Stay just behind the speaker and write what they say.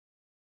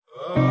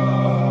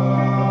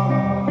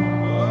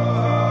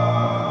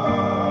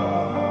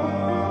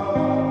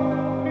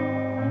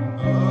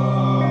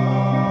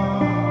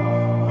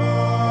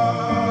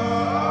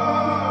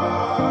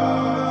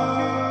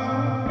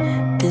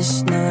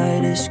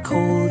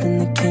cold in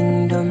the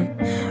kingdom.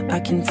 I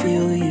can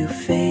feel you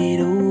fade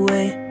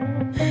away.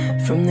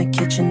 From the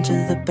kitchen to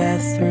the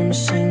bathroom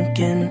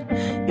sinking,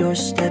 your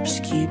steps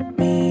keep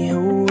me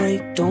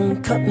awake.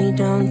 Don't cut me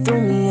down, throw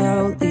me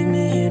out, leave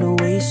me here to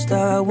waste.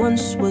 I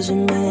once was a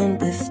man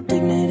with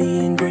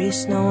dignity and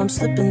grace. Now I'm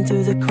slipping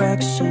through the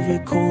cracks of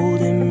your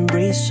cold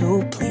embrace.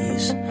 So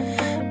please,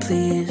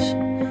 please,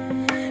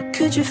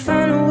 could you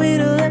find a way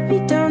to let me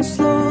down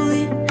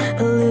slowly?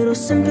 A little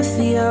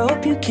sympathy, I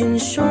hope you can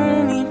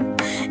show me.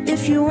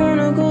 If you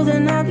wanna go,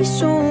 then I'll be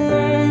so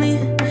lonely.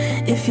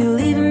 If you're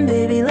leaving,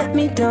 baby, let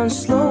me down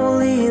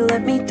slowly.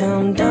 Let me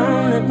down,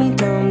 down, let me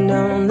down,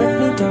 down. Let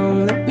me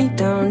down, let me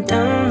down,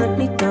 down. Let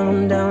me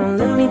down, down,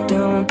 let me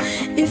down.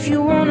 If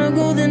you wanna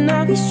go, then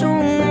I'll be so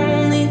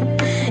lonely.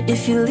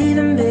 If you're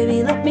leaving,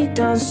 baby, let me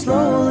down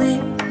slowly.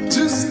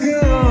 जिसके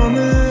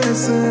आने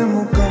से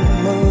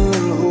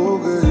मुकम्मल हो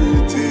गई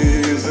थी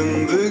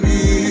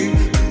जिंदगी,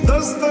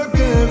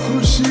 दस्तके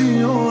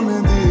खुशियों ने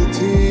दी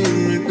थी,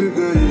 मिट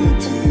गई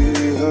थी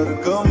हर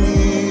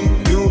कमी।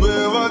 क्यों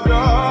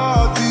बेवजह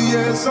थी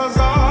ये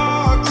सजा,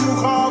 क्यों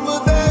ख्वाब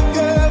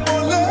देके वो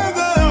ले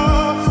गया,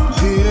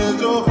 दिए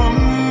जो हम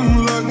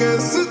लगे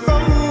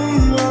सितम,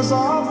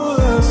 अज़ाब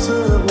ऐसे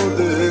वो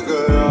दे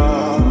गया।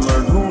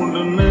 मैं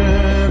ढूंढने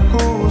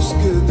को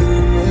उसके दिल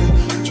में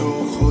जो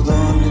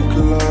खुदा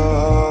निकला,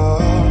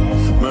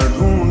 मैं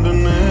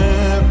ढूंढने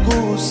को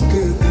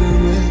उसके दिल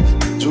में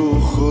जो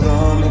खुदा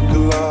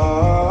निकला।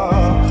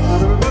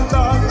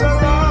 पता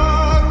चला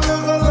कि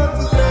गलत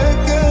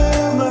लेके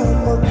मैं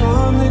पता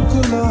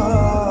निकला,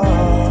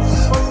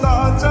 पता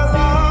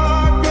चला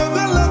कि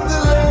गलत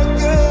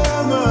लेके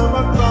मैं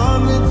पता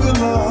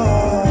निकला।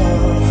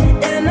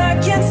 And I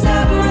can't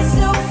stop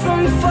myself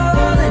from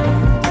falling.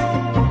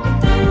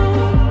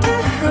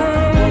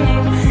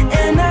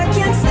 And I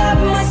can't stop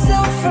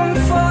myself from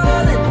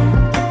falling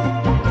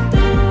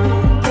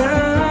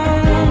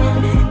down.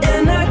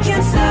 And I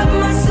can't stop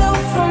myself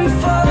from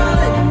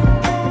falling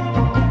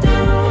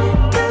down.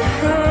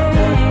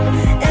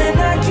 And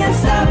I can't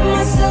stop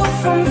myself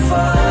from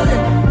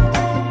falling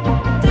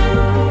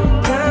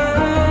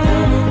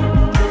down.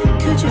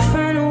 Could you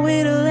find a way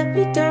to let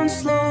me down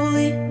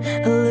slowly?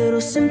 A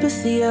little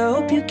sympathy, I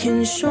hope you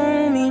can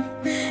show me.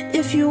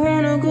 If you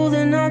wanna go,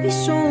 then I'll be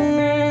so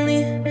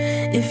lonely.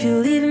 If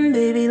you're leaving,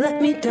 baby,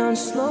 let me down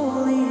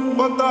slowly.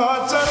 पता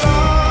चला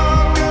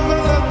कि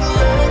गलत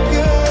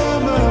लेके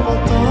मैं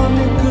पता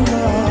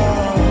निकला,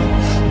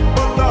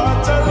 पता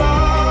चला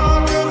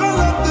कि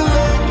गलत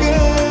लेके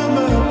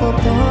मैं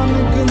पता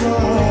निकला।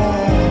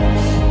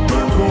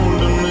 मैं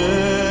ढूंढने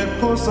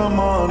को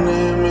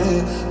ज़माने में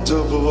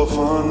जब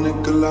वफा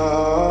निकला,